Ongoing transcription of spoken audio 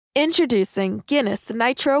Introducing Guinness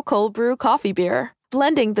Nitro Cold Brew Coffee Beer,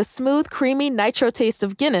 blending the smooth, creamy nitro taste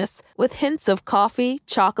of Guinness with hints of coffee,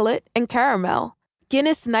 chocolate, and caramel.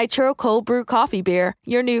 Guinness Nitro Cold Brew Coffee Beer,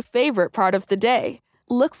 your new favorite part of the day.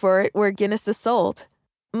 Look for it where Guinness is sold.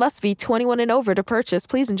 Must be 21 and over to purchase.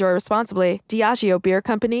 Please enjoy responsibly. Diageo Beer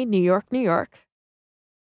Company, New York, New York.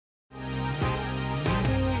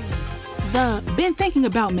 Been thinking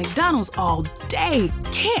about McDonald's all day.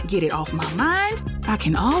 Can't get it off my mind. I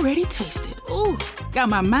can already taste it. Ooh, got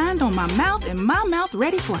my mind on my mouth and my mouth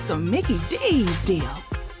ready for some Mickey D's deal.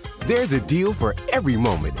 There's a deal for every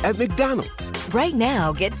moment at McDonald's. Right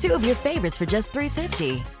now, get 2 of your favorites for just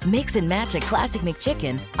 $3.50. Mix and match a classic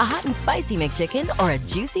McChicken, a hot and spicy McChicken, or a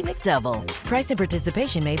juicy McDouble. Price and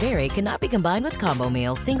participation may vary. Cannot be combined with combo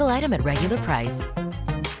meal. Single item at regular price.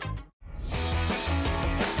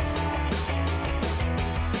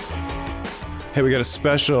 Hey, we got a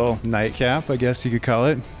special nightcap, I guess you could call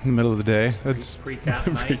it, in the middle of the day. That's pre-cap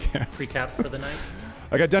night. Pre-cap for the night.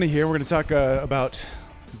 I got Dunny here. We're going to talk about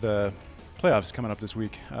the playoffs coming up this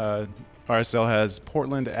week. RSL has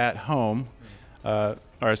Portland at home.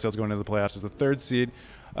 RSL's going into the playoffs as the 3rd seed.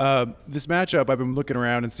 This matchup, I've been looking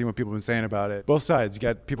around and seeing what people have been saying about it. Both sides, you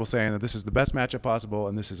got people saying that this is the best matchup possible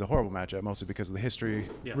and this is a horrible matchup, mostly because of the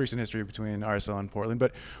recent history between RSL and Portland.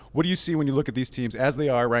 But what do you see when you look at these teams as they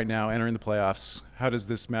are right now, entering the playoffs? How does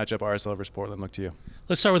this matchup, RSL versus Portland, look to you?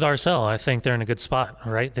 Let's start with RSL. I think they're in a good spot,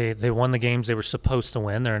 right? They won the games they were supposed to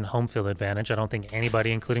win. They're in home field advantage. I don't think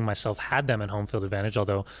anybody, including myself, had them in home field advantage,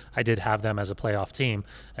 although I did have them as a playoff team.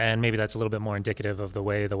 And maybe that's a little bit more indicative of the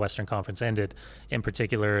way the Western Conference ended. In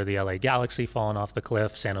particular, the LA Galaxy falling off the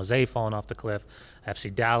cliff, San Jose falling off the cliff,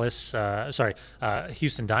 FC Dallas,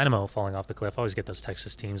 Houston Dynamo falling off the cliff. I always get those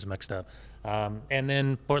Texas teams mixed up. And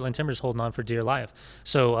then Portland Timbers holding on for dear life.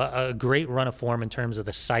 So a great run of form in terms of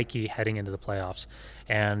the psyche heading into the playoffs.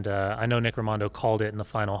 And I know Nick Rimando called it in the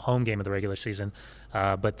final home game of the regular season,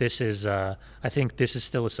 but this is, I think this is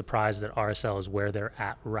still a surprise that RSL is where they're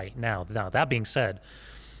at right now. Now, that being said,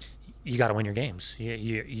 you got to win your games.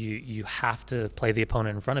 You have to play the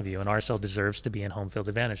opponent in front of you, and RSL deserves to be in home field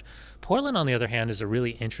advantage. Portland, on the other hand, is a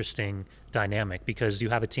really interesting dynamic because you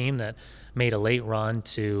have a team that made a late run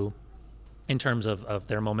in terms of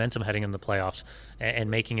their momentum heading in the playoffs and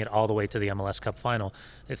making it all the way to the MLS Cup final.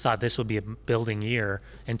 They thought this would be a building year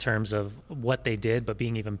in terms of what they did, but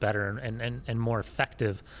being even better and more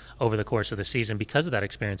effective over the course of the season because of that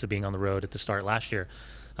experience of being on the road at the start last year.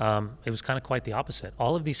 It was kind of quite the opposite.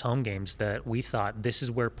 All of these home games that we thought this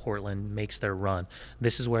is where Portland makes their run.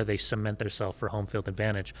 This is where they cement themselves for home field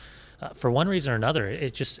advantage. For one reason or another,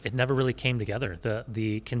 it never really came together.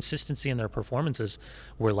 The consistency in their performances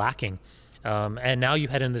were lacking. And now you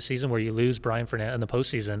head into the season where you lose Brian Fernandez in the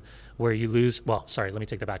postseason, where you lose. Well, sorry, let me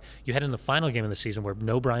take that back. You head in the final game of the season where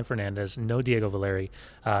no Brian Fernandez, no Diego Valeri.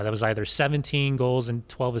 That was either 17 goals and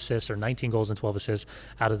 12 assists or 19 goals and 12 assists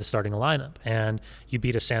out of the starting lineup, and you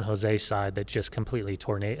beat a San Jose side that just completely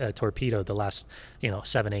torpedoed the last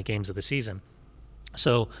 7-8 games of the season.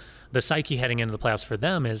 So the psyche heading into the playoffs for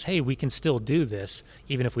them is, hey, we can still do this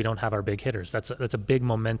even if we don't have our big hitters. That's a big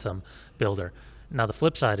momentum builder. Now, the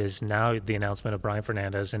flip side is now the announcement of Brian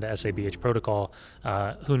Fernandez into SABH protocol.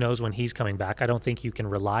 Who knows when he's coming back? I don't think you can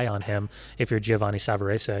rely on him if you're Giovanni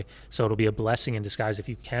Savarese. So it'll be a blessing in disguise if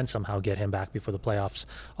you can somehow get him back before the playoffs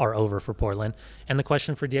are over for Portland. And the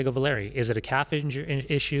question for Diego Valeri, is it a calf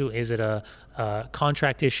issue? Is it a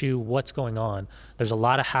contract issue? What's going on? There's a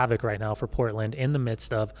lot of havoc right now for Portland in the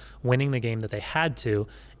midst of winning the game that they had to,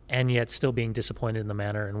 and yet still being disappointed in the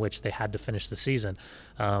manner in which they had to finish the season.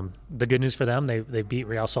 The good news for them, they beat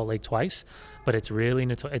Real Salt Lake twice, but it's really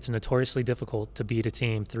it's notoriously difficult to beat a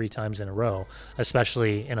team 3 times in a row,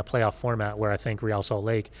 especially in a playoff format where I think Real Salt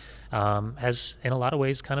Lake has, in a lot of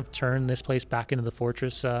ways, kind of turned this place back into the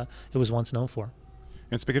fortress it was once known for.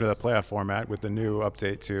 And speaking of the playoff format, with the new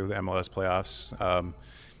update to the MLS playoffs,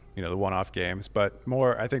 the one-off games, but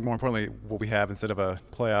I think more importantly, what we have instead of a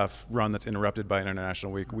playoff run that's interrupted by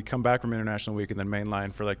international week, we come back from international week and then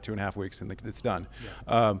mainline for like 2.5 weeks and it's done.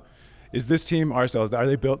 Yeah. Is this team RSL, are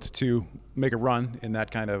they built to make a run in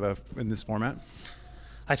that kind of in this format?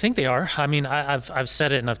 I think they are. I mean, I've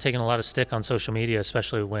said it and I've taken a lot of stick on social media,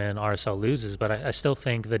 especially when RSL loses, but I still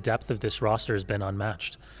think the depth of this roster has been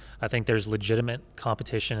unmatched. I think there's legitimate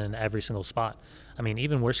competition in every single spot. I mean,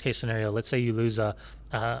 even worst case scenario, let's say you lose a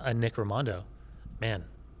Nick Rimando. Man,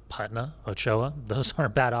 Putna, Ochoa, those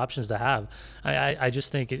aren't bad options to have. I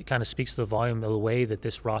just think it kind of speaks to the volume of the way that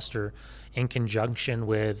this roster, in conjunction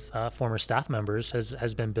with former staff members,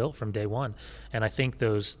 has been built from day one. And I think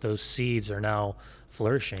those seeds are now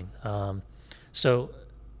flourishing. So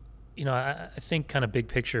I think kind of big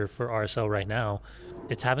picture for RSL right now,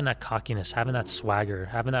 it's having that cockiness, having that swagger,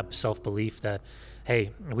 having that self-belief that,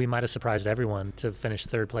 hey, we might have surprised everyone to finish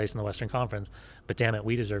third place in the Western Conference, but damn it,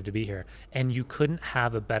 we deserve to be here. And you couldn't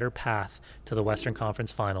have a better path to the Western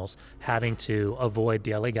Conference Finals having to avoid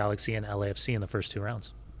the LA Galaxy and LAFC in the first 2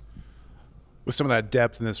 rounds. With some of that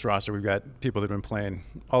depth in this roster, we've got people that have been playing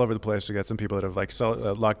all over the place. We've got some people that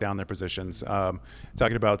have locked down their positions.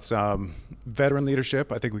 Talking about some veteran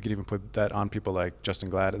leadership, I think we could even put that on people like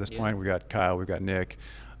Justin Glad at this point. We got Kyle, we got Nick.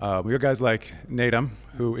 We got guys like Natum,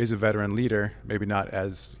 who is a veteran leader, maybe not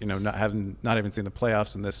as, not even seen the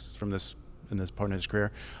playoffs in this part of his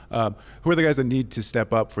career. Who are the guys that need to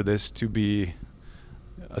step up for this to be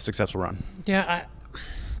a successful run? Yeah,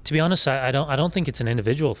 to be honest, I don't think it's an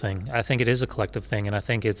individual thing. I think it is a collective thing, and I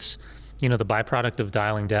think it's, the byproduct of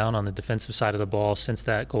dialing down on the defensive side of the ball since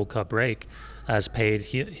that Gold Cup break has paid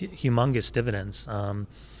humongous dividends. And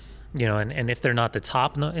if they're not the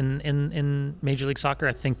top in Major League Soccer,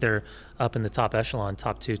 I think they're up in the top echelon,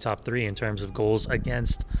 top 2, top 3 in terms of goals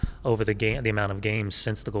against over the amount of games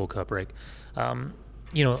since the Gold Cup break.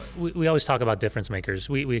 We always talk about difference makers.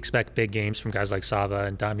 We expect big games from guys like Sava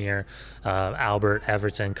and Damir, Albert,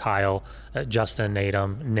 Everton, Kyle, Justin,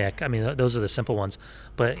 Natum, Nick. I mean, those are the simple ones.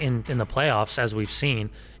 But in the playoffs, as we've seen,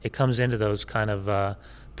 it comes into those kind of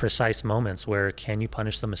precise moments where can you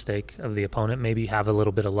punish the mistake of the opponent, maybe have a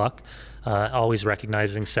little bit of luck. Always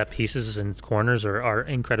recognizing set pieces and corners are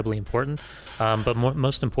incredibly important. But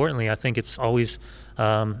most importantly, I think it's always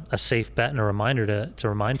a safe bet and a reminder to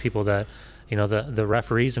remind people that the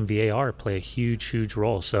referees and VAR play a huge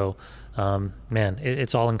role. So,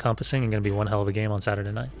 it's all encompassing and going to be one hell of a game on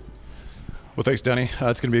Saturday night. Well, thanks, Dunny.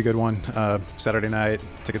 It's going to be a good one. Saturday night,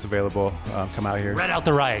 tickets available. Come out here. Red out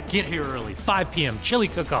the riot. Get here early. 5 p.m. Chili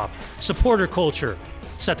cook-off. Supporter culture.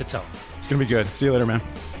 Set the tone. It's going to be good. See you later, man.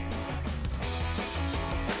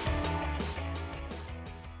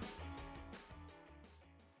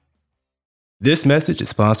 This message is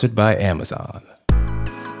sponsored by Amazon.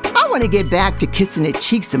 I want to get back to kissing the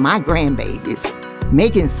cheeks of my grandbabies,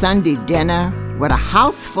 making Sunday dinner with a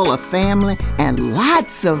house full of family and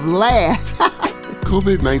lots of laughs.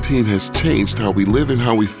 COVID-19 has changed how we live and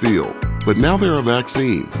how we feel, but now there are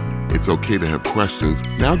vaccines. It's okay to have questions.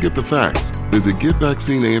 Now get the facts. Visit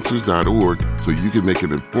getvaccineanswers.org so you can make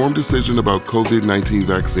an informed decision about COVID-19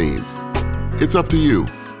 vaccines. It's up to you.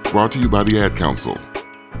 Brought to you by the Ad Council.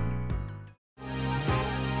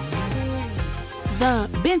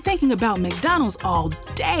 Been thinking about McDonald's all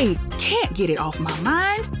day. Can't get it off my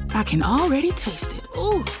mind. I can already taste it.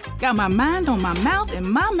 Ooh, got my mind on my mouth and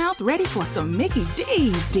my mouth ready for some Mickey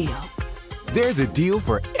D's deal. There's a deal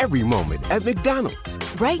for every moment at McDonald's.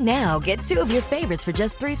 Right now, get 2 of your favorites for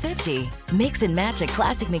just $3.50. Mix and match a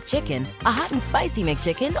classic McChicken, a hot and spicy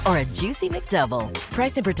McChicken, or a juicy McDouble.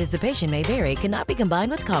 Price and participation may vary. Cannot be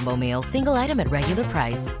combined with combo meal. Single item at regular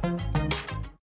price.